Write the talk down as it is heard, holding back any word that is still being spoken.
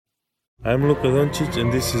I'm Luka Doncic,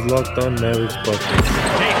 and this is Locked On Mavericks podcast. The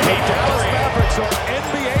Dallas Mavericks are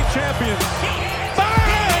NBA champions.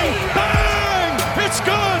 Bang! Bang! It's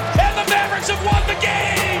good! And the Mavericks have won the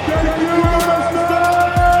game!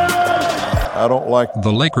 I don't like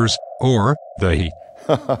the Lakers or the Heat.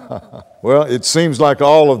 Well, it seems like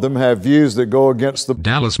all of them have views that go against the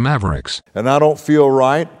Dallas Mavericks. And I don't feel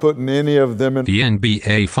right putting any of them in The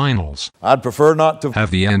NBA Finals. I'd prefer not to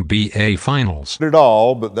Have the NBA Finals. at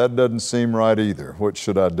all, but that doesn't seem right either. What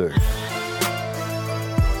should I do?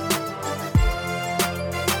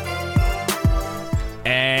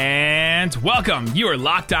 And welcome. You are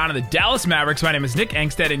locked on to the Dallas Mavericks. My name is Nick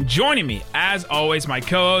Engstead, and joining me, as always, my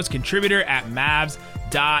co-host, contributor at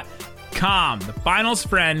Mavs.com, the finals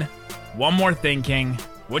friend. One more thing, King.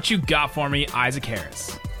 What you got for me, Isaac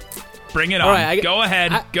Harris? Bring it on. Right, go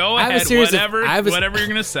ahead. Whatever you're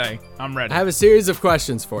going to say. I'm ready. I have a series of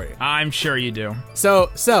questions for you. I'm sure you do. So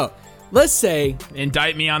let's say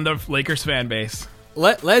Indict me on the Lakers fan base.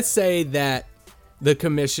 let's say that the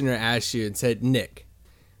commissioner asked you and said, Nick,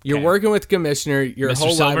 you're Okay. working with the commissioner, your Mr.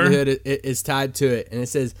 whole Silver? livelihood is tied to it, and it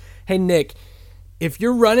says, hey, Nick, if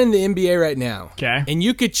you're running the NBA right now, Okay. and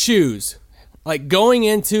you could choose, like going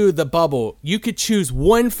into the bubble, you could choose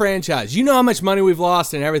one franchise. You know how much money we've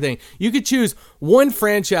lost and everything. You could choose one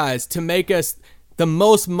franchise to make us the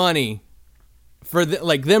most money for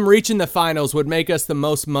them reaching the finals would make us the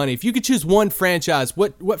most money. If you could choose one franchise,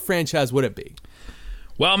 what franchise would it be?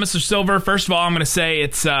 Well, Mr. Silver, first of all, I'm going to say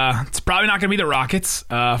it's probably not going to be the Rockets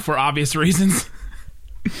for obvious reasons.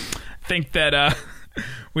 Think that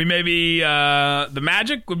we maybe the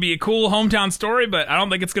Magic would be a cool hometown story, but I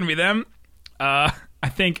don't think it's going to be them. I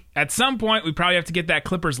think at some point we probably have to get that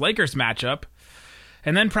Clippers-Lakers matchup.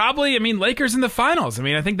 And then probably, Lakers in the finals.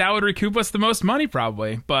 I think that would recoup us the most money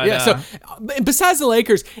probably. But Yeah, so besides the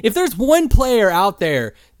Lakers, if there's one player out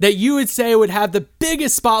there that you would say would have the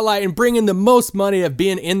biggest spotlight and bring in the most money of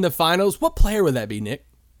being in the finals, what player would that be, Nick?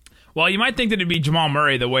 well, you might think that it'd be Jamal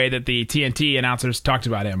Murray the way that the TNT announcers talked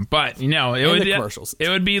about him, but it would the commercials. It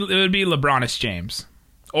would be LeBronis James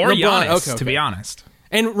or LeBron, Giannis, okay. to be honest.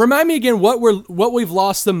 And remind me again what we've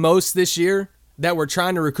lost the most this year that we're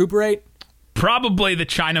trying to recuperate? Probably the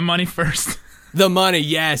China money first. The money,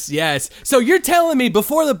 yes. So you're telling me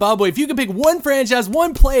before the bubble, if you could pick one franchise,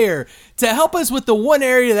 one player to help us with the one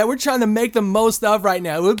area that we're trying to make the most of right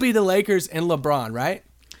now, it would be the Lakers and LeBron, right?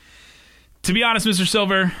 To be honest, Mr.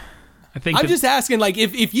 Silver, I think I'm just asking, like,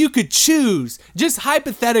 if you could choose, just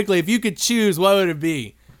hypothetically, if you could choose, what would it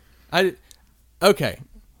be? Okay,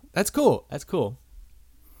 that's cool.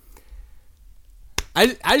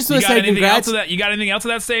 I just want to say congrats. You got anything else to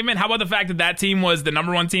that statement? How about the fact that team was the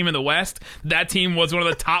number one team in the West? That team was one of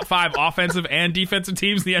the top 5 offensive and defensive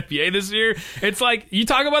teams in the NBA this year. It's like you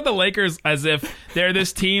talk about the Lakers as if they're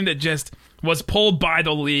this team that just was pulled by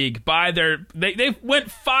the league, they went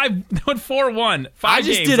 4-1. I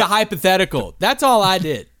just did a hypothetical. That's all I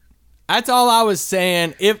did. That's all I was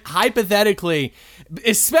saying. If hypothetically,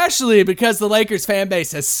 especially because the Lakers fan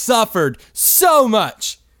base has suffered so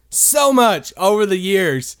much over the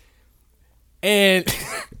years, and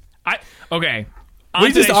okay.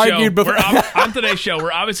 We just argued before. On today's show,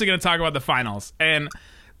 we're obviously going to talk about the finals, and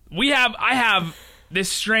I have this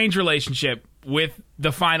strange relationship with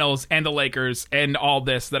the finals and the Lakers and all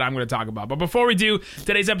this that I'm going to talk about. But before we do,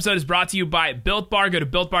 today's episode is brought to you by Built Bar. Go to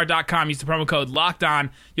BuiltBar.com. Use the promo code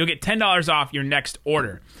LOCKEDON. You'll get $10 off your next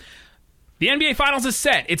order. The NBA Finals is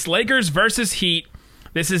set. It's Lakers versus Heat.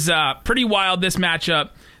 This is pretty wild, this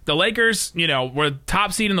matchup. The Lakers, were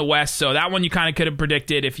top seed in the West, so that one you kind of could have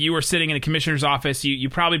predicted. If you were sitting in the commissioner's office, you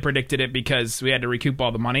probably predicted it because we had to recoup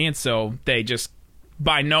all the money, and so they just,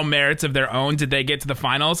 by no merits of their own, did they get to the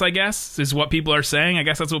finals, I guess, is what people are saying. I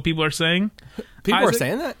guess that's what people are saying. People are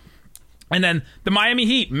saying that? And then the Miami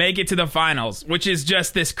Heat make it to the finals, which is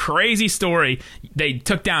just this crazy story. They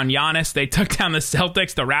took down Giannis. They took down the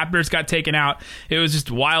Celtics. The Raptors got taken out. It was just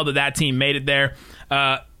wild that team made it there.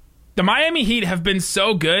 The Miami Heat have been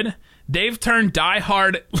so good, they've turned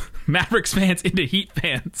diehard Mavericks fans into Heat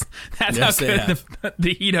fans. That's Yes, how good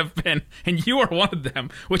the Heat have been. And you are one of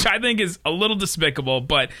them, which I think is a little despicable,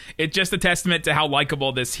 but it's just a testament to how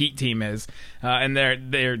likable this Heat team is. And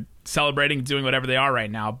they're celebrating, doing whatever they are right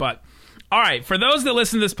now. But all right, for those that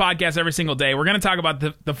listen to this podcast every single day, we're going to talk about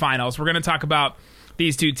the finals. We're going to talk about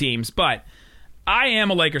these two teams. But I am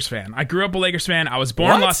a Lakers fan. I grew up a Lakers fan. I was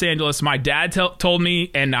born in Los Angeles. My dad told me,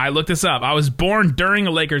 and I looked this up, I was born during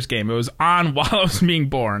a Lakers game. It was on while I was being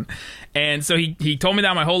born. And so he told me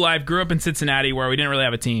that my whole life. Grew up in Cincinnati where we didn't really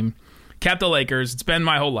have a team. Kept the Lakers. It's been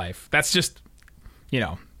my whole life. That's just,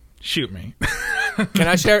 shoot me. Can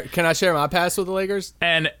I share my past with the Lakers?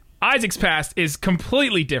 And Isaac's past is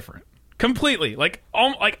completely different. Completely. Like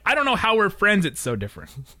I don't know how we're friends. It's so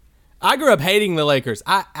different. I grew up hating the Lakers.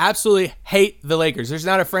 I absolutely hate the Lakers. There's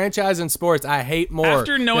not a franchise in sports I hate more.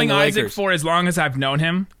 After knowing than the Isaac Lakers. for as long as I've known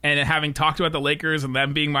him and having talked about the Lakers and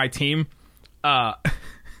them being my team, I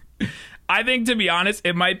think, to be honest,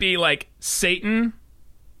 it might be like Satan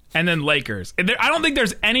and then Lakers. I don't think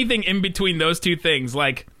there's anything in between those two things.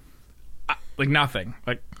 Like nothing.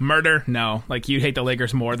 Like murder? No. Like you'd hate the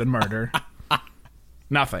Lakers more than murder.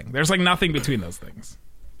 Nothing. There's like nothing between those things.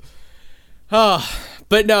 Oh,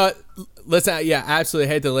 but no, listen, yeah, I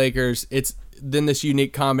absolutely hate the Lakers. It's then this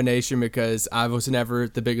unique combination because I was never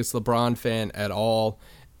the biggest LeBron fan at all,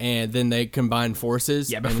 and then they combined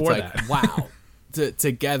forces. Yeah, before and it's like, wow.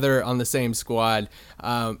 Together on the same squad.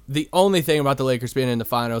 The only thing about the Lakers being in the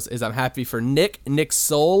finals is I'm happy for Nick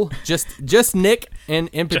Soul, just Nick, and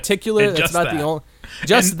in particular, that's about the only.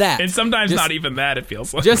 And sometimes not even that, it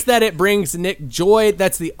feels like. Just that it brings Nick joy.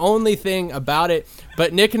 That's the only thing about it.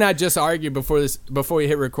 But Nick and I just argued before we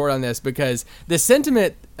hit record on this because the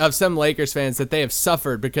sentiment of some Lakers fans that they have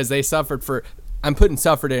suffered because they suffered for, I'm putting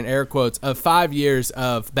suffered in air quotes, of 5 years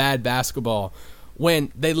of bad basketball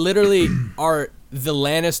when they literally are the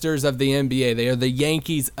Lannisters of the NBA. They are the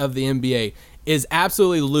Yankees of the NBA. Is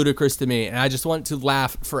absolutely ludicrous to me, and I just want to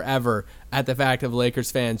laugh forever at the fact of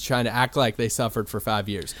Lakers fans trying to act like they suffered for 5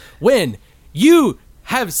 years. When you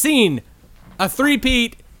have seen a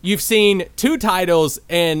three-peat, you've seen 2 titles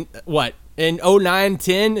in, what, in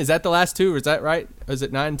 09-10? Is that the last 2, or is that right? Was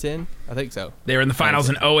it 9-10? I think so. They were in the finals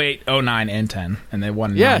in 08, 09, and 10, and they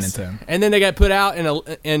won 9 and 10. And then they got put out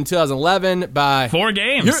in 2011 by 4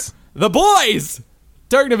 games. The boys!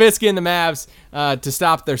 Dirk Nowitzki and the Mavs to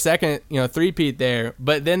stop their second, three-peat there.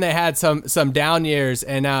 But then they had some down years,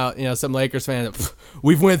 and now, some Lakers fans,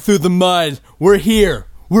 we've went through the mud. We're here.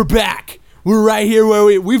 We're back. We're right here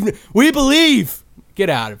where we believe. Get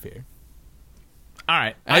out of here. All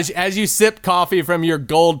right. As you sip coffee from your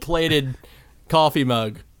gold-plated coffee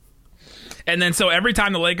mug. And then so every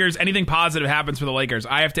time the Lakers, anything positive happens for the Lakers,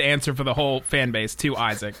 I have to answer for the whole fan base to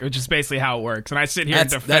Isaac, which is basically how it works. And I sit here and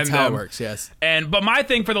defend That's how them. it works, yes. But my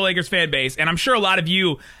thing for the Lakers fan base, and I'm sure a lot of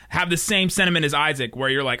you have the same sentiment as Isaac, where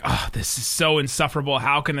you're like, oh, this is so insufferable.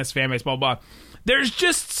 How can this fan base, blah, blah. There's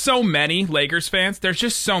just so many Lakers fans. There's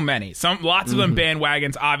just so many. Lots of them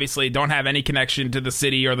bandwagons, obviously, don't have any connection to the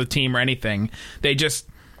city or the team or anything. They just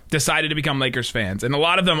decided to become Lakers fans. And a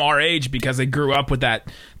lot of them our age because they grew up with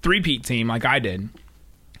that three-peat team like I did.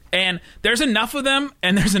 And there's enough of them,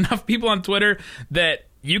 and there's enough people on Twitter that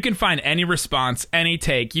you can find any response, any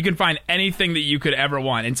take. You can find anything that you could ever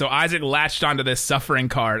want. And so Isaac latched onto this suffering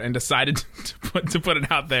card and decided to put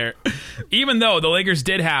it out there. Even though the Lakers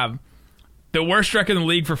did have the worst record in the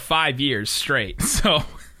league for 5 years straight. So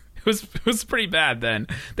it was pretty bad then.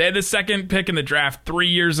 They had the second pick in the draft 3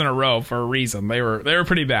 years in a row for a reason. They were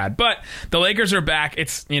pretty bad. But the Lakers are back.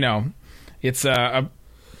 It's it's a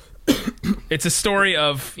story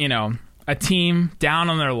of, a team down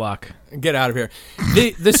on their luck. Get out of here.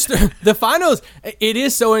 The finals, it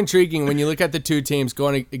is so intriguing when you look at the two teams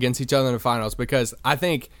going against each other in the finals because I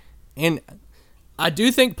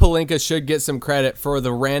do think Pelinka should get some credit for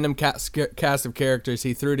the random cast of characters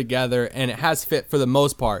he threw together, and it has fit for the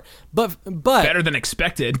most part. But better than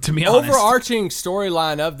expected, to be honest. Overarching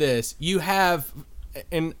storyline of this, you have,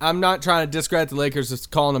 and I'm not trying to discredit the Lakers,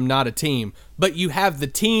 just calling them not a team, but you have the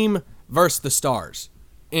team versus the stars.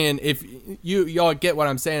 And if y'all get what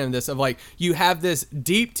I'm saying in this, of like, you have this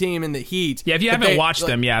deep team in the Heat. Yeah, if you haven't watched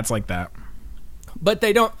them, it's like that. But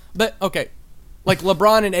they don't, okay. Like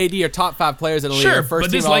LeBron and AD are top 5 players in the league. Sure, First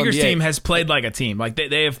but this team Lakers All-NBA. team has played like a team. Like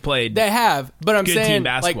they have played. They have, but I'm good saying team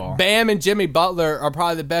basketball. Like Bam and Jimmy Butler are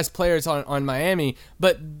probably the best players on Miami.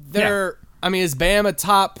 But they're, I mean, is Bam a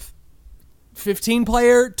top 15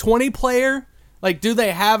 player, 20 player? Like, do they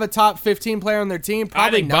have a top 15 player on their team?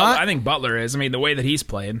 Probably not. I think Butler is. I mean, the way that he's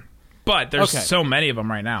played. But there's so many of them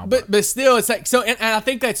right now. But still, it's like, so, and I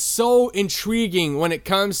think that's so intriguing when it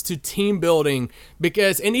comes to team building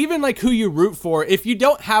because, and even like who you root for, if you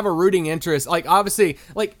don't have a rooting interest, like obviously,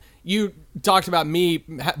 like you talked about me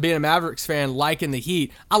being a Mavericks fan, liking the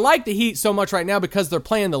Heat. I like the Heat so much right now because they're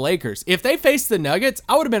playing the Lakers. If they faced the Nuggets,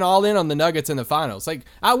 I would have been all in on the Nuggets in the finals. Like,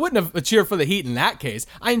 I wouldn't have cheered for the Heat in that case.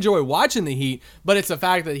 I enjoy watching the Heat, but it's the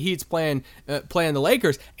fact that the Heat's playing the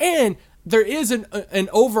Lakers. And there is an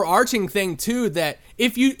overarching thing too that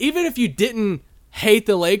even if you didn't hate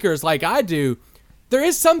the Lakers like I do, there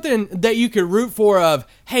is something that you could root for of,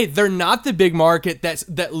 hey, they're not the big market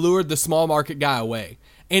that lured the small market guy away.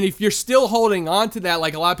 And if you're still holding on to that,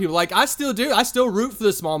 like a lot of people, like I still do, I still root for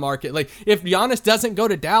the small market. Like if Giannis doesn't go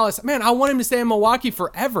to Dallas, man, I want him to stay in Milwaukee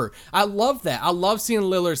forever. I love that. I love seeing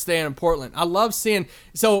Lillard stay in Portland. I love seeing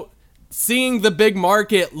the big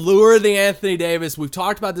market lure the Anthony Davis. We've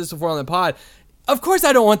talked about this before on the pod. Of course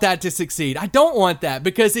I don't want that to succeed. I don't want that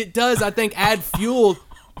because it does, I think, add fuel.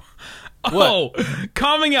 Oh,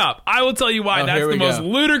 coming up, I will tell you why. That's the most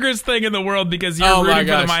ludicrous thing in the world because you're rooting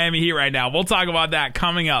for the Miami Heat right now. We'll talk about that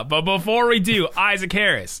coming up. But before we do, Isaac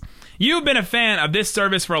Harris, you've been a fan of this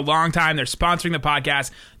service for a long time. They're sponsoring the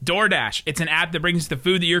podcast. DoorDash. It's an app that brings the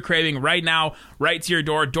food that you're craving right now, right to your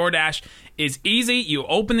door. DoorDash is easy. You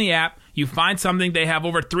open the app. You find something. They have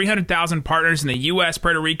over 300,000 partners in the U.S.,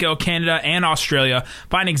 Puerto Rico, Canada, and Australia.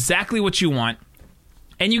 Find exactly what you want,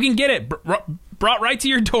 and you can get it brought right to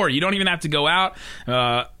your door. You don't even have to go out.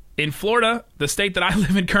 In Florida, the state that I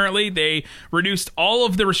live in currently, they reduced all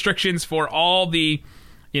of the restrictions for all the,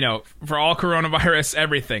 for all coronavirus,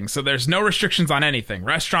 everything. So there's no restrictions on anything.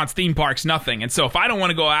 Restaurants, theme parks, nothing. And so if I don't want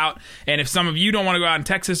to go out, and if some of you don't want to go out in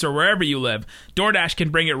Texas or wherever you live, DoorDash can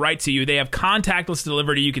bring it right to you. They have contactless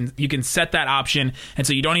delivery. You can set that option, and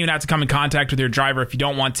so you don't even have to come in contact with your driver if you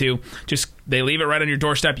don't want to. Just they leave it right on your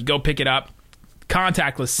doorstep. You go pick it up.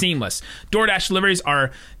 Contactless, seamless. DoorDash deliveries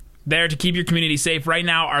are there to keep your community safe. Right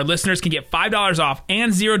now, our listeners can get $5 off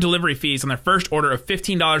and 0 delivery fees on their first order of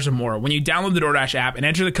 $15 or more when you download the DoorDash app and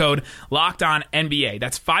enter the code LOCKEDONNBA.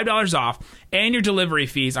 That's $5 off and your delivery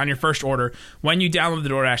fees on your first order when you download the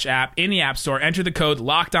DoorDash app in the App Store. Enter the code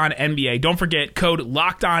LOCKEDONNBA. Don't forget, code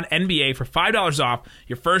LOCKEDONNBA for $5 off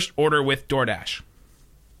your first order with DoorDash.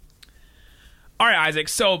 All right, Isaac.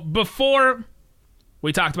 So before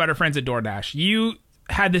we talked about our friends at DoorDash, you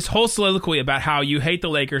had this whole soliloquy about how you hate the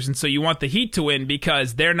Lakers, and so you want the Heat to win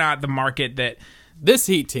because they're not the market that... This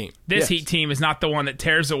Heat team is not the one that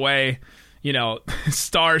tears away,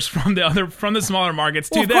 stars from the smaller markets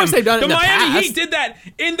to them. Of course they've done it in the Miami past. Heat did that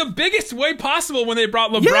in the biggest way possible when they brought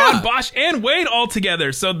LeBron, Bosh, and Wade all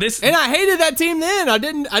together. So this... And I hated that team then. I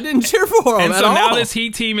didn't cheer for them and at so all. now this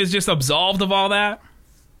Heat team is just absolved of all that?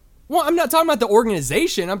 Well, I'm not talking about the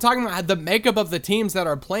organization. I'm talking about the makeup of the teams that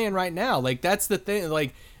are playing right now. Like, that's the thing.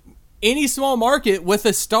 Like, any small market with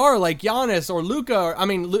a star like Giannis or Luka,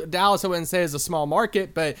 Dallas I wouldn't say is a small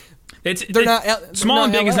market, but they're not small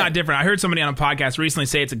and big LA. is not different. I heard somebody on a podcast recently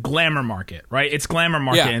say it's a glamour market, right? It's glamour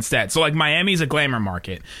market instead. So, like, Miami's a glamour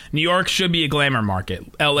market. New York should be a glamour market.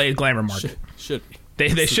 LA is glamour market. Should be.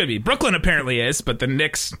 They should be. Brooklyn apparently is, but the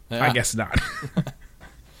Knicks, I guess not.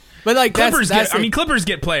 But like Clippers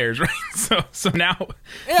get players, right? So now,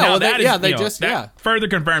 that further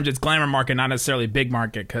confirms it's glamour market, not necessarily big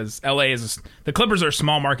market, because LA the Clippers are a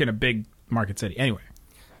small market, a big market city. Anyway,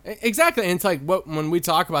 exactly, and it's like when we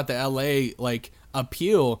talk about the LA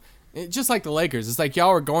appeal, just like the Lakers, it's like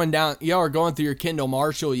y'all are going through your Kendall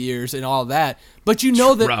Marshall years and all that, but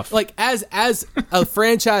that rough. Like as a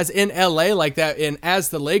franchise in LA like that, and as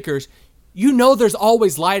the Lakers, there's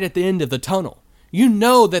always light at the end of the tunnel. You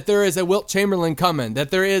know that there is a Wilt Chamberlain coming,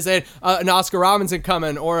 that there is an Oscar Robinson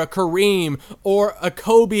coming, or a Kareem, or a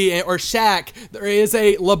Kobe, or Shaq. There is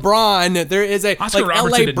a LeBron. There is a Oscar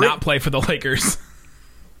Robertson did not play for the Lakers.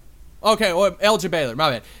 Okay, or LJ Baylor. My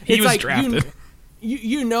bad. He was drafted.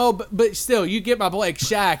 But still, you get my boy like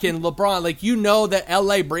Shaq and LeBron. Like, that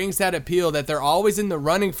LA brings that appeal, that they're always in the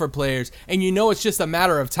running for players, and it's just a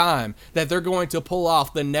matter of time that they're going to pull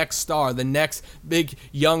off the next star, the next big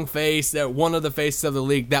young face, that one of the faces of the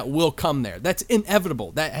league that will come there. That's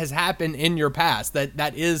inevitable. That has happened in your past.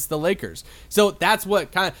 That is the Lakers. So that's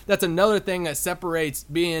that's another thing that separates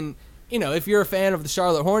being, if you're a fan of the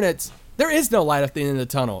Charlotte Hornets. There is no light at the end of the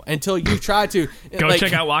tunnel until you try to go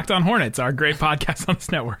check out Locked On Hornets, our great podcast on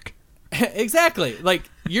this network. Exactly.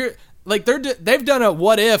 They've done a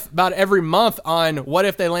what if about every month on what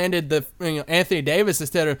if they landed the Anthony Davis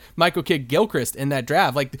instead of Michael Kidd-Gilchrist in that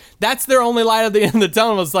draft. Like, that's their only light at the end of the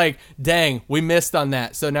tunnel. It's like, dang, we missed on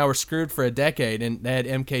that, so now we're screwed for a decade, and they had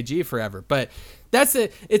MKG forever. But that's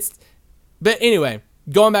it. But anyway,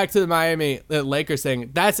 going back to the Miami Lakers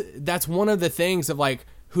thing, that's one of the things of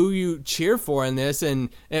who you cheer for in this, and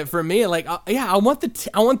for me, I want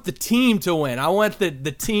the team to win. I want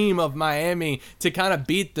the team of Miami to kind of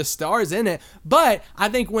beat the stars in it. But I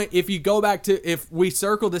think if we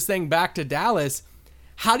circle this thing back to Dallas,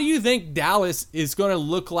 how do you think Dallas is going to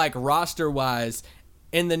look like roster wise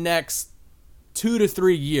in the next 2 to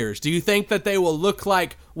 3 years? Do you think that they will look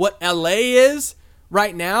like what LA is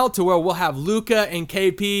right now, to where we'll have Luka and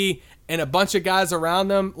KP and a bunch of guys around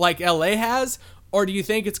them like LA has? Or do you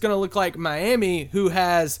think it's going to look like Miami, who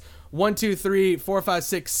has 1, 2, 3, 4, 5,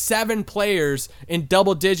 6, 7 players in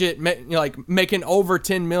double digit, making over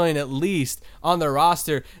 10 million at least on their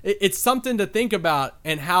roster. It's something to think about,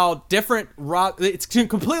 and how different it's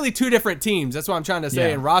completely two different teams. That's what I'm trying to say.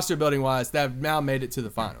 Yeah. And roster building wise, that have now made it to the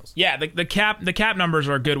finals. Yeah, the cap numbers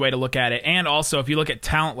are a good way to look at it, and also if you look at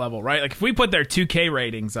talent level, right? Like if we put their 2K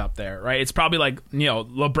ratings up there, right? It's probably like,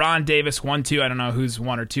 LeBron, Davis 1, 2. I don't know who's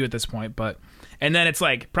 1 or 2 at this point, but and then it's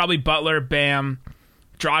like probably Butler, Bam,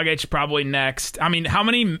 Dragic probably next. I mean, how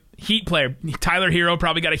many Heat player? Tyler Hero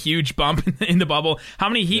probably got a huge bump in the bubble. How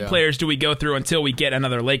many Heat players do we go through until we get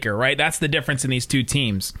another Laker, right? That's the difference in these two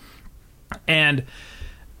teams. And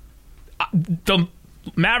the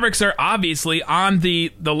Mavericks are obviously on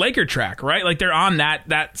the Laker track, right? Like they're on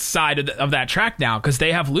that side of that track now because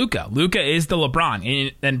they have Luka. Luka is the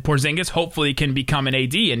LeBron, and Porzingis hopefully can become an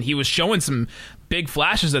AD, and he was showing some big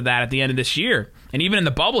flashes of that at the end of this year. And even in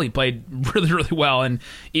the bubble, he played really, really well, and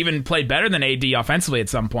even played better than AD offensively at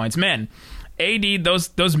some points. Man, AD,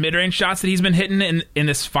 those mid-range shots that he's been hitting in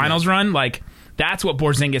this finals run, like that's what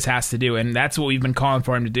Porzingis has to do, and that's what we've been calling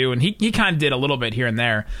for him to do. And he kind of did a little bit here and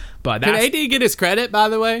there. But can AD get his credit, by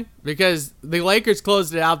the way? Because the Lakers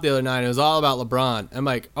closed it out the other night. It was all about LeBron. I'm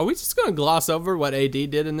like, are we just going to gloss over what AD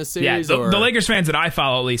did in this series? Yeah, the Lakers fans that I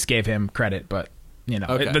follow at least gave him credit, but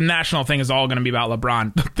the national thing is all going to be about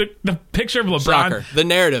LeBron. The picture of LeBron, Shocker. The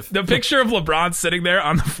narrative, the picture of LeBron sitting there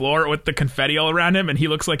on the floor with the confetti all around him, and he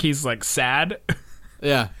looks like he's like sad.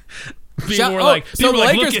 Yeah. People were like, so the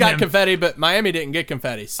Lakers got confetti, but Miami didn't get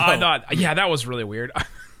confetti. So. I thought, that was really weird.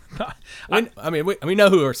 We know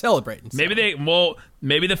who are celebrating. So.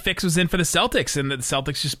 Maybe the fix was in for the Celtics, and the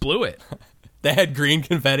Celtics just blew it. They had green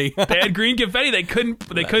confetti. They had green confetti. They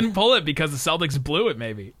couldn't pull it because the Celtics blew it.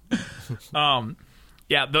 Maybe.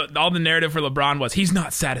 Yeah. All the narrative for LeBron was he's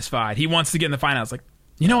not satisfied. He wants to get in the finals. Like,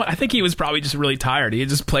 you know what? I think he was probably just really tired. He had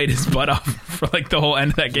just played his butt off for like the whole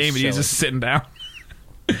end of that game, and he was just sitting down.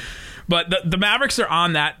 But the Mavericks are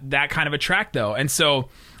on that kind of a track, though. And so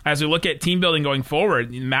as we look at team building going forward,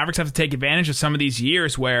 the Mavericks have to take advantage of some of these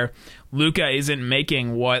years where Luka isn't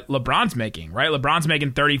making what LeBron's making, right? LeBron's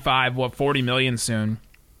making 40 million soon.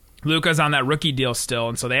 Luka's on that rookie deal still,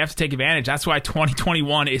 and so they have to take advantage. That's why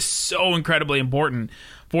 2021 is so incredibly important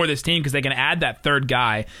for this team, because they can add that third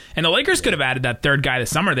guy. And the Lakers could have added that third guy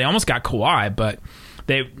this summer. They almost got Kawhi, but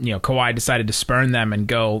Kawhi decided to spurn them and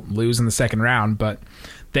go lose in the second round. But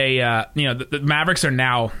they, the Mavericks are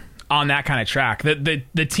now on that kind of track.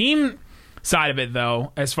 The team side of it,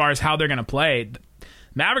 though, as far as how they're going to play,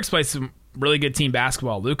 Mavericks play some really good team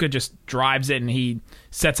basketball. Luka just drives it and he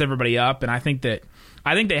sets everybody up, and I think they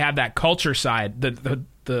have that culture side,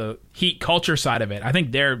 the Heat culture side of it. I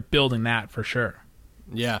think they're building that for sure.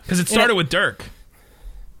 Yeah, because it started with Dirk.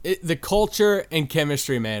 The culture and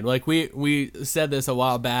chemistry, man. Like we said this a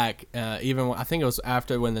while back. Even I think it was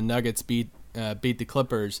after when the Nuggets beat the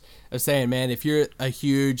Clippers. Of saying, man, if you're a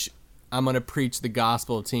huge, I'm going to preach the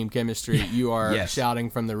gospel of team chemistry, you are shouting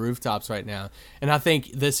from the rooftops right now. And I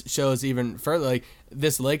think this shows even further. Like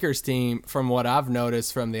this Lakers team, from what I've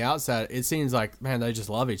noticed from the outside, it seems like, man, they just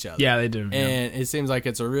love each other. Yeah, they do. And it seems like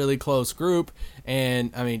it's a really close group.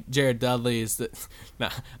 And I mean, Jared Dudley is the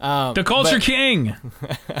culture king.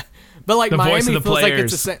 But like the Miami voice of the feels players. like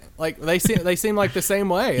it's the same. Like they seem like the same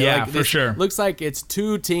way. Yeah, like, for sure. Looks like it's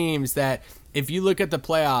two teams that, if you look at the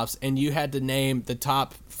playoffs and you had to name the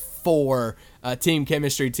top 4 team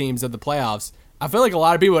chemistry teams of the playoffs, I feel like a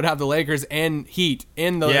lot of people would have the Lakers and Heat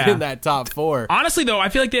in that top 4. Honestly, though, I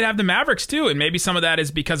feel like they'd have the Mavericks too, and maybe some of that is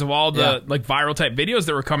because of all the like viral type videos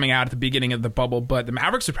that were coming out at the beginning of the bubble. But the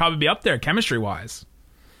Mavericks would probably be up there chemistry wise.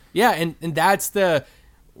 Yeah, and that's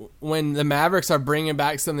when the Mavericks are bringing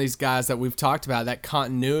back some of these guys that we've talked about, that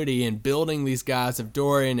continuity and building these guys of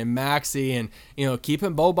Dorian and Maxey, and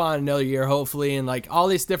keeping Boban another year hopefully, and like all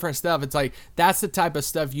this different stuff. It's like that's the type of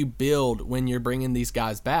stuff you build when you're bringing these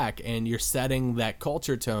guys back, and you're setting that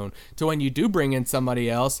culture tone to when you do bring in somebody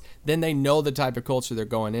else, then they know the type of culture they're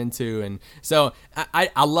going into. And so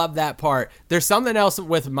I love that part. There's something else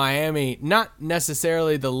with Miami, not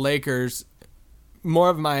necessarily the Lakers, more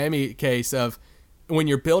of Miami case of, when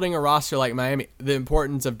you're building a roster like Miami, the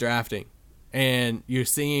importance of drafting. And you're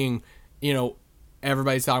seeing,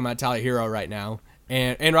 everybody's talking about Tyler Hero right now.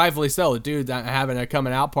 And rightfully so. The dude's having a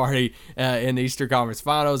coming out party in the Eastern Conference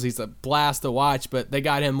Finals. He's a blast to watch, but they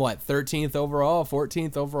got him, 13th overall,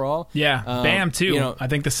 14th overall? Yeah, Bam too. I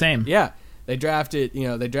think the same. Yeah. They drafted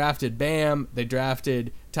Bam. They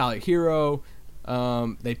drafted Tyler Hero.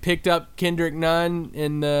 They picked up Kendrick Nunn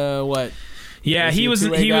in Yeah, he was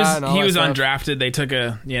undrafted. They took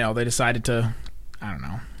they decided to, I don't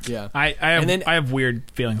know. Yeah. I have weird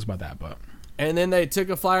feelings about that, but And then they took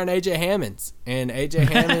a flyer on AJ Hammonds, and AJ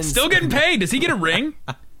Hammonds Still getting paid. Does he get a ring?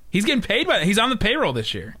 He's getting paid he's on the payroll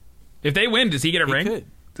this year. If they win, does he get a ring? Could.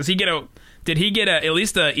 Does he get did he get at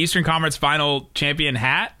least the Eastern Conference Final champion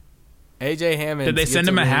hat? AJ Hammonds. Did they send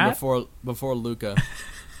him a hat before Luka?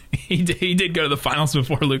 He did go to the finals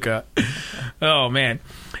before Luka. Oh man,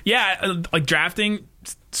 yeah, like drafting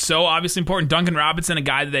so obviously important. Duncan Robinson, a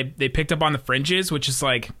guy that they picked up on the fringes, which is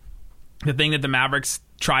like the thing that the Mavericks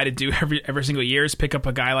try to do every single year is pick up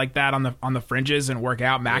a guy like that on the fringes and work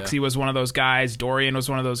out. Maxey was one of those guys. Dorian was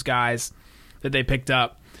one of those guys that they picked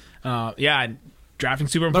up. Drafting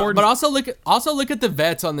super important. But also look at the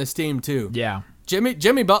vets on this team too. Yeah,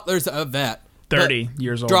 Jimmy Butler's a vet. 30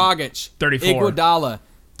 years old. Dragic, 34. Iguodala.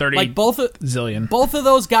 30 like zillion. Both of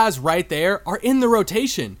those guys right there are in the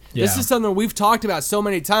rotation. Yeah. This is something we've talked about so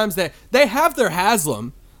many times that they have their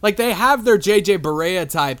Haslam. Like they have their JJ Barea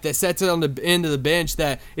type that sets it on the end of the bench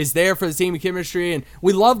that is there for the team chemistry, and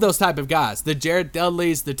we love those type of guys. The Jared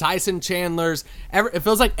Dudleys, the Tyson Chandlers. It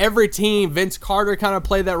feels like every team, Vince Carter kind of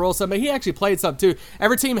played that role some, but he actually played some too.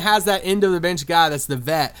 Every team has that end of the bench guy that's the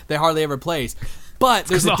vet that hardly ever plays. But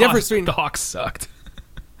there's a difference between the Hawks sucked.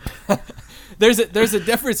 There's a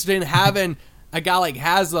difference between having a guy like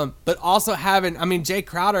Haslam, but also having, Jay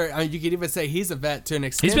Crowder. You could even say he's a vet to an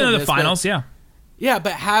extent. He's been in the finals, yeah. Yeah,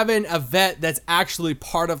 but having a vet that's actually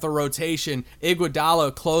part of the rotation.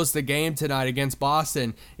 Iguodala closed the game tonight against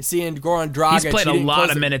Boston. Seeing Goran Dragic. He's played a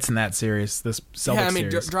lot of minutes in that series, this Celtics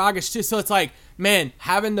series. Dragic too. So it's like, man,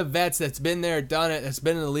 having the vets that's been there, done it, that's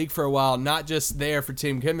been in the league for a while, not just there for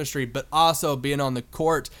team chemistry, but also being on the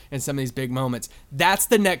court in some of these big moments. That's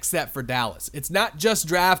the next step for Dallas. It's not just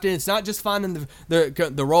drafting. It's not just finding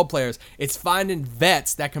the role players. It's finding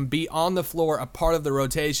vets that can be on the floor, a part of the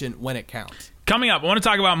rotation when it counts. Coming up, I want to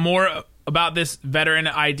talk about more about this veteran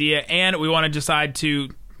idea, and we want to decide to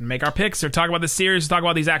make our picks or talk about the series, talk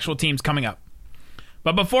about these actual teams coming up.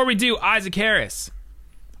 But before we do, Isaac Harris,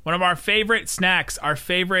 one of our favorite snacks, our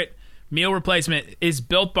favorite meal replacement is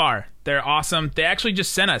Built Bar. They're awesome. They actually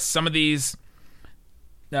just sent us some of these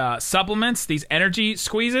supplements, these energy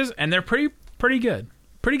squeezes, and they're pretty good.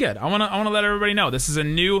 Pretty good. I want to let everybody know this is a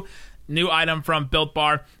new item from Built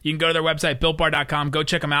Bar. You can go to their website, BuiltBar.com. Go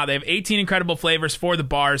check them out. They have 18 incredible flavors for the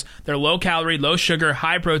bars. They're low calorie, low sugar,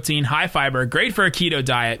 high protein, high fiber, great for a keto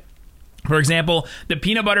diet. For example, the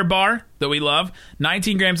peanut butter bar that we love,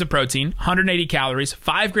 19 grams of protein, 180 calories,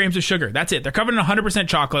 5 grams of sugar. That's it. They're covered in 100%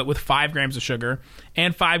 chocolate with 5 grams of sugar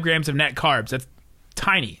and 5 grams of net carbs. That's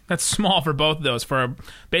tiny. That's small for both of those for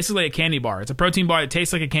basically a candy bar. It's a protein bar that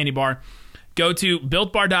tastes like a candy bar. Go to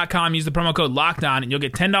BuiltBar.com, use the promo code LOCKEDON, and you'll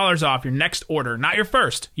get $10 off your next order. Not your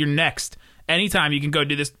first, your next. Anytime you can go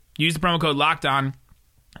do this, use the promo code LOCKEDON,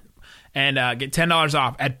 and get $10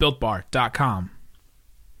 off at BuiltBar.com.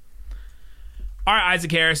 All right,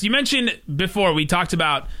 Isaac Harris, you mentioned before we talked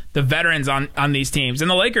about the veterans on these teams.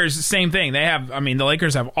 And the Lakers, same thing. The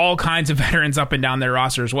Lakers have all kinds of veterans up and down their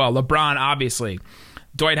roster as well. LeBron, obviously.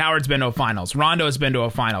 Dwight Howard's been to a finals. Rondo has been to a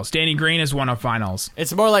finals. Danny Green has won a finals.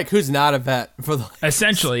 It's more like who's not a vet for the Lakers.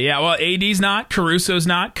 Essentially, yeah. Well, AD's not. Caruso's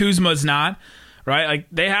not. Kuzma's not. Right? Like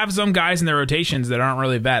they have some guys in their rotations that aren't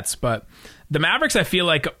really vets. But the Mavericks, I feel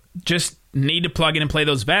like, just need to plug in and play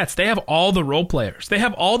those vets. They have all the role players. They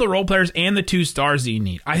have all the role players and the 2 stars that you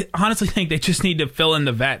need. I honestly think they just need to fill in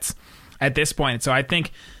the vets at this point. So I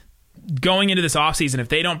think going into this offseason, if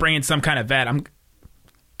they don't bring in some kind of vet, I'm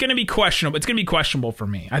going to be questionable. It's going to be questionable for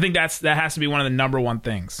me. I think that has to be one of the number one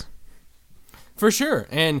things. For sure.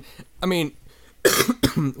 And,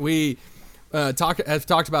 we have talked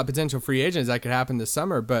about potential free agents that could happen this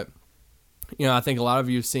summer, but I think a lot of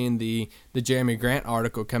you have seen the Jeremy Grant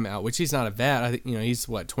article come out, which he's not a vet. I think, he's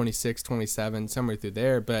 26, 27, somewhere through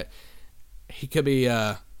there, but he could be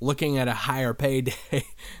looking at a higher payday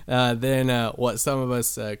than what some of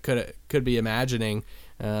us could be imagining.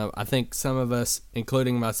 I think some of us,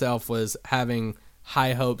 including myself, was having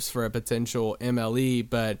high hopes for a potential MLE,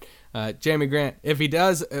 but Jeremy Grant, if he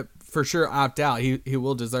does for sure opt out, he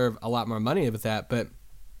will deserve a lot more money with that. But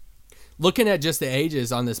looking at just the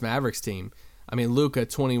ages on this Mavericks team, Luka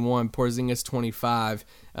 21, Porzingis 25.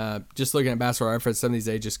 Just looking at Basketball Reference, some of these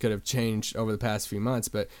ages could have changed over the past few months.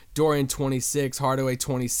 But Dorian 26, Hardaway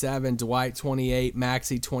 27, Dwight 28,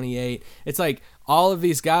 Maxey 28. It's like all of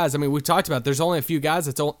these guys. We've talked about there's only a few guys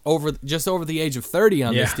that's just over the age of 30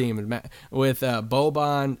 on this team with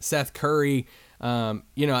Boban, Seth Curry. We talked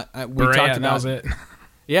about that was it.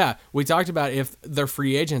 Yeah, we talked about if their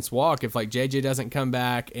free agents walk, if JJ doesn't come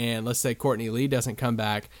back and let's say Courtney Lee doesn't come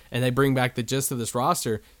back and they bring back the gist of this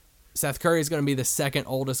roster, Seth Curry is going to be the second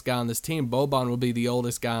oldest guy on this team. Boban will be the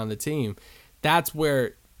oldest guy on the team. That's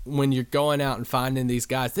where when you're going out and finding these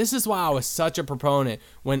guys. This is why I was such a proponent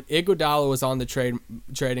when Iguodala was on the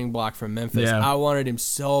trading block from Memphis. Yeah. I wanted him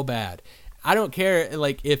so bad. I don't care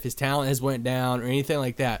like if his talent has went down or anything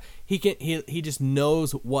like that. He just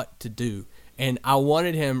knows what to do. And I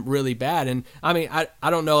wanted him really bad. And I mean, I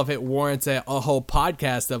don't know if it warrants a whole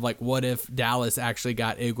podcast of like, what if Dallas actually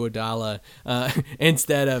got Iguodala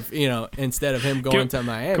instead of him going to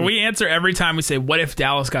Miami. Can we answer every time we say, what if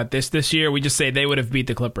Dallas got this year? We just say they would have beat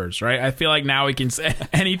the Clippers, right? I feel like now we can say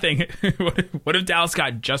anything. What if Dallas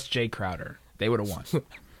got just Jay Crowder? They would have won.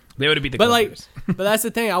 They would have beat the Clippers. But that's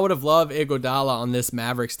the thing. I would have loved Iguodala on this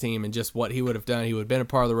Mavericks team and just what he would have done. He would have been a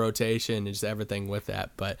part of the rotation and just everything with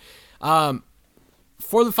that. But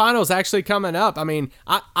for the finals actually coming up, I mean,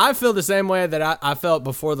 I feel the same way that I felt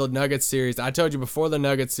before the Nuggets series. I told you before the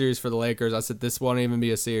Nuggets series for the Lakers, I said this won't even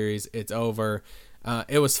be a series. It's over.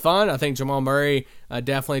 It was fun. I think Jamal Murray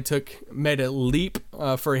definitely made a leap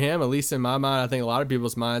for him, at least in my mind. I think a lot of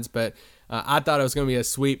people's minds, but I thought it was going to be a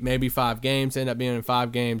sweep, maybe 5 games. Ended up being in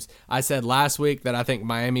 5 games. I said last week that I think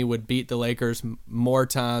Miami would beat the Lakers more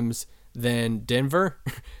times than Denver.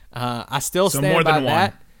 I still stand more by than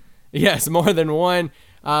that. one. Yes, more than one.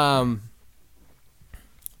 I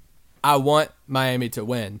want Miami to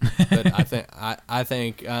win, but I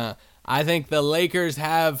think the Lakers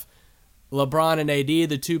have LeBron and AD,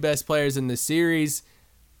 the 2 best players in the series.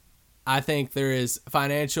 I think there is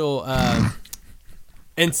financial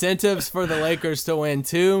incentives for the Lakers to win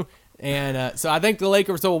too, and so I think the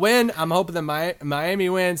Lakers will win. I'm hoping that Miami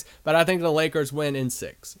wins, but I think the Lakers win in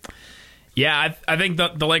 6. Yeah, I think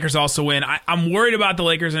the Lakers also win. I'm worried about the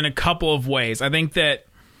Lakers in a couple of ways. I think that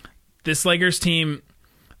this Lakers team,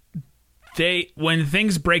 when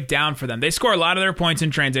things break down for them, they score a lot of their points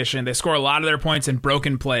in transition. They score a lot of their points in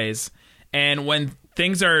broken plays. And when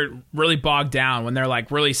things are really bogged down, when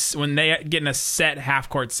they get in a set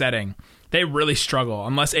half-court setting, they really struggle.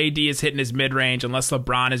 Unless AD is hitting his mid-range, unless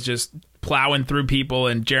LeBron is just plowing through people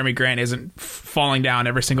and Jeremy Grant isn't falling down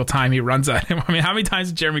every single time he runs at him. I mean, how many times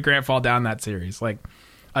did Jeremy Grant fall down in that series? Like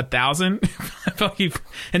 1,000? I felt like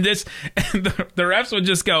the refs would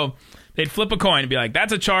just go, they'd flip a coin and be like,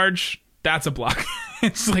 that's a charge, that's a block.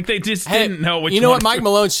 It's like they just didn't know which one. You know what Mike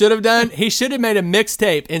Malone should have done? He should have made a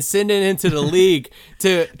mixtape and send it into the league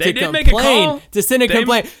to complain. Make a call. To send a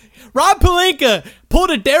complaint. Rob Pelinka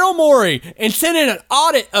pulled a Daryl Morey and sent in an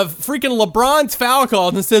audit of freaking LeBron's foul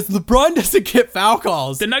calls and says LeBron doesn't get foul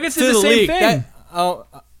calls. The Nuggets did the same thing.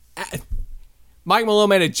 Mike Malone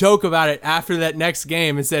made a joke about it after that next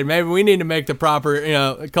game and said maybe we need to make the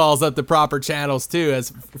proper calls up the proper channels too, as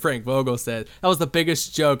Frank Vogel said. That was the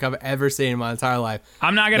biggest joke I've ever seen in my entire life.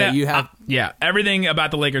 I'm not gonna. Everything about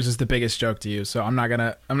the Lakers is the biggest joke to you, so I'm not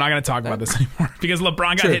gonna talk about this anymore because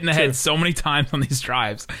LeBron got hit in the head so many times on these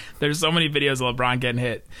drives. There's so many videos of LeBron getting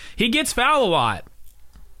hit. He gets fouled a lot.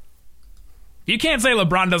 You can't say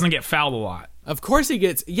LeBron doesn't get fouled a lot. Of course he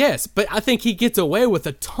gets, yes, but I think he gets away with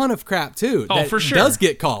a ton of crap too. Oh, for sure. Does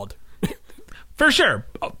get called. For sure.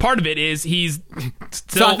 Part of it is he's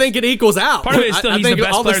still, so I think it equals out. Part of it is still he's the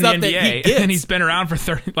best player in the NBA, and he's been around for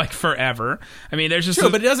forever. I mean, there's just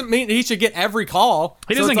true, but it doesn't mean he should get every call.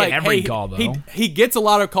 He doesn't get every call though. He gets a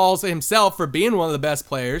lot of calls himself for being one of the best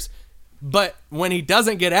players, but when he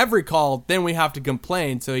doesn't get every call, then we have to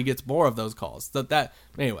complain. So he gets more of those calls. So that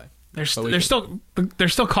anyway. There's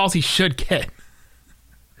still calls he should get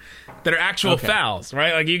that are actual fouls,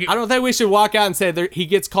 right? Like I don't think we should walk out and say he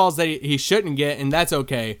gets calls that he shouldn't get, and that's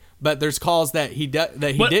okay. But there's calls that he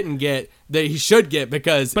didn't get that he should get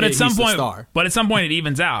because he's the star. But at some point it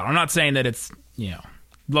evens out. I'm not saying that it's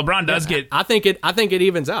LeBron does get. I think it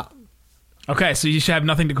evens out. Okay, so you should have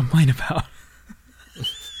nothing to complain about.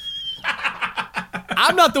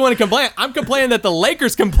 I'm not the one to complain. I'm complaining that the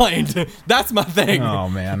Lakers complained. That's my thing. Oh,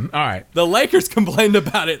 man. All right. The Lakers complained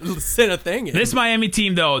about it. Sent a thing in. This Miami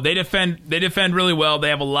team, though, they defend really well. They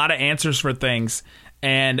have a lot of answers for things.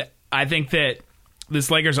 And I think that this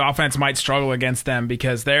Lakers offense might struggle against them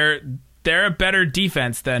because they're a better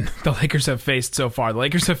defense than the Lakers have faced so far. The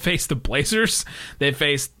Lakers have faced the Blazers. They've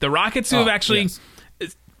faced the Rockets, who have actually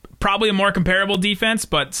probably a more comparable defense,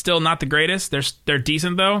 but still not the greatest. They're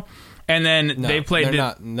decent, though. And then they played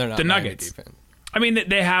the Nuggets. I mean,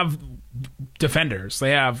 they have defenders. They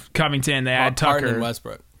have Covington. They had Tucker. Harden and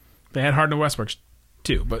Westbrook. They had Harden and Westbrook,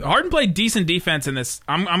 too. But Harden played decent defense in this.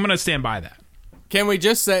 I'm going to stand by that. Can we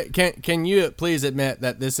just say, can you please admit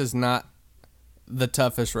that this is not the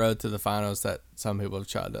toughest road to the finals that some people have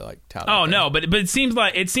tried to tout? Oh, no, but it seemed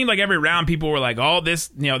like every round people were like, oh,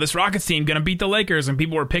 this Rockets team going to beat the Lakers, and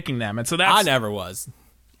people were picking them. And so that's... I never was.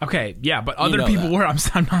 Okay, yeah, but other know people that. were. I'm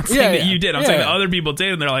not saying Yeah, that yeah. you did. I'm Yeah, saying yeah. that other people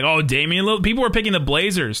did, and they're like, oh, Damian Lillard. People were picking the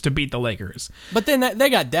Blazers to beat the Lakers. But then they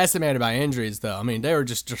got decimated by injuries, though. I mean, they were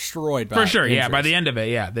just destroyed by For sure, injuries. yeah. By the end of it,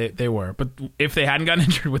 yeah, they were. But if they hadn't gotten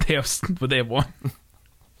injured, would they have won?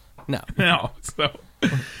 No. No. So,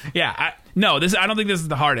 yeah, I don't think this is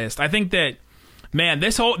the hardest. I think that, man,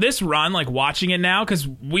 this run, like watching it now, because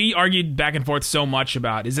we argued back and forth so much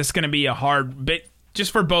about, is this going to be a hard bit,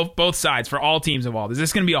 just for both sides, for all teams involved? Is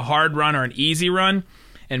this going to be a hard run or an easy run?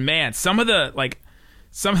 And man, some of the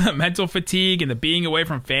mental fatigue and the being away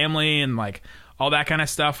from family and like all that kind of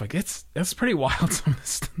stuff, like that's pretty wild.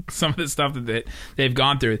 Some of the stuff that they've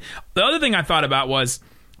gone through. The other thing I thought about was,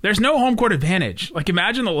 there's no home court advantage. Like,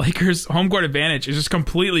 imagine the Lakers' home court advantage is just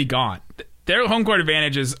completely gone. Their home court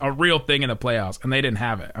advantage is a real thing in the playoffs, and they didn't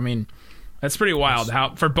have it. I mean, that's pretty wild.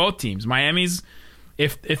 How for both teams, Miami's,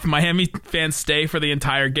 if Miami fans stay for the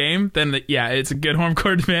entire game, then it's a good home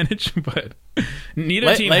court advantage. But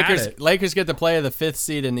neither team had it. Lakers get to play the 5th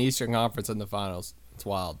seed in the Eastern Conference in the finals. It's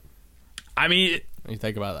wild. I mean, When you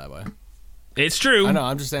think about it that way. it's true. I know.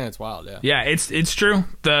 I'm just saying it's wild. Yeah. Yeah, it's true.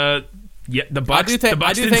 The Bucks didn't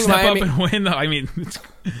think step Miami- up and win. Though. I mean,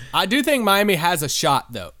 I do think Miami has a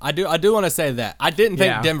shot, though. I do want to say that. I didn't think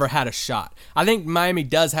Yeah. Denver had a shot. I think Miami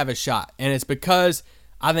does have a shot, and it's because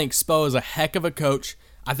I think Spo is a heck of a coach.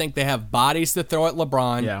 I think they have bodies to throw at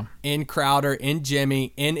LeBron, Yeah. in Crowder, in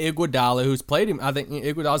Jimmy, in Iguodala, who's played him. I think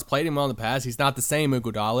Iguodala's played him well in the past. He's not the same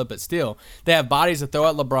Iguodala, but still, they have bodies to throw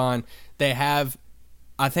at LeBron. They have,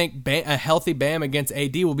 I think, a healthy Bam against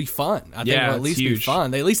AD will be fun. I think Yeah, it'll at it's least be huge.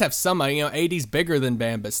 fun. They at least have somebody. AD's bigger than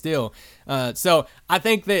Bam, but still. So I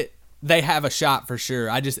think that they have a shot for sure.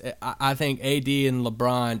 I think AD and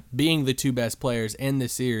LeBron being the 2 best players in the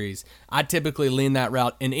series, I typically lean that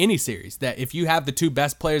route in any series. That if you have the 2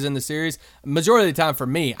 best players in the series, majority of the time for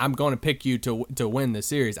me, I'm going to pick you to win the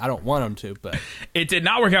series. I don't want them to, but it did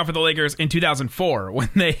not work out for the Lakers in 2004 when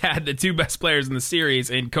they had the 2 best players in the series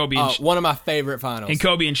in Kobe and one of my favorite finals.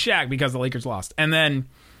 Kobe and Shaq, because the Lakers lost. And then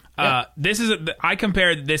I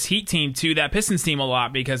compared this Heat team to that Pistons team a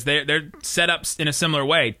lot because they're set up in a similar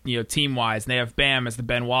way, team wise. And they have Bam as the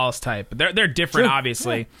Ben Wallace type. But they're different, Sure.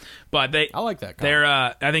 obviously. But I like that. They're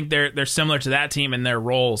I think they're similar to that team in their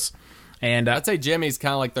roles. And I'd say Jimmy's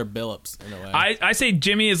kind of like their Billups in a way. I say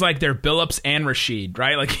Jimmy is like their Billups and Rasheed,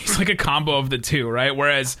 right? Like he's like a combo of the two, right?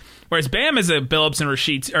 Whereas Bam is a Billups and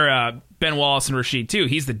Rasheed, or Ben Wallace and Rasheed too.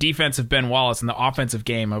 He's the defensive Ben Wallace and the offensive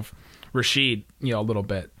game of Rasheed, a little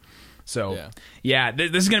bit. So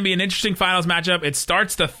this is going to be an interesting finals matchup. It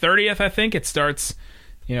starts the 30th, I think. It starts,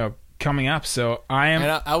 coming up. So And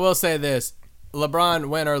I will say this: LeBron,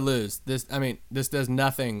 win or lose, this does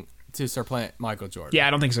nothing to supplant Michael Jordan. Yeah,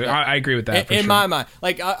 I don't think so. I agree with that. In my mind,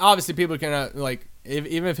 like obviously people can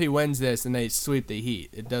even if he wins this and they sweep the Heat,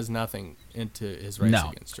 it does nothing into his race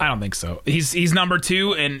against Jordan. I don't think so. He's number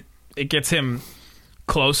 2, and it gets him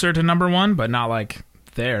closer to number 1, but not like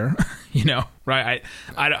there. Right?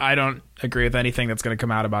 I don't agree with anything that's going to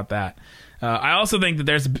come out about that. I also think that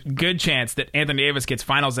there's a good chance that Anthony Davis gets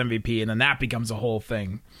Finals MVP, and then that becomes a whole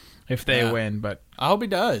thing if they win. But I hope he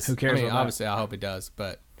does. Who cares? Obviously, I hope he does,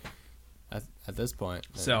 but at this point,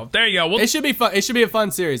 so there you go. It should be fun. It should be a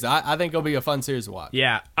fun series. I think it'll be a fun series to watch.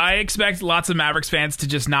 Yeah, I expect lots of Mavericks fans to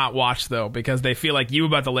just not watch though, because they feel like you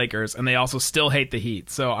about the Lakers, and they also still hate the Heat.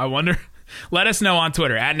 So I wonder. Let us know on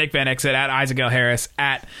Twitter at Nick Van Exit, at Isaac L. Harris,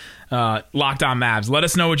 at Locked On Mavs. Let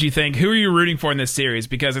us know what you think. Who are you rooting for in this series?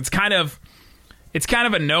 Because it's kind of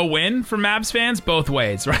a no-win for Mavs fans both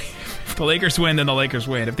ways, right? If the Lakers win, then the Lakers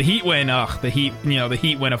win. If the Heat win, the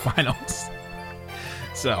Heat win a finals.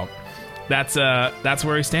 So that's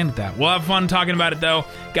where we stand with that. We'll have fun talking about it though,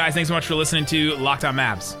 guys. Thanks so much for listening to Locked On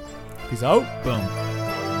Mavs. Peace out. Boom.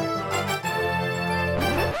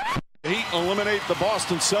 Heat eliminate the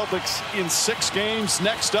Boston Celtics in 6 games.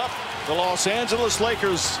 Next up, the Los Angeles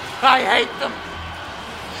Lakers. I hate them.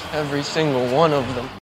 Every single one of them.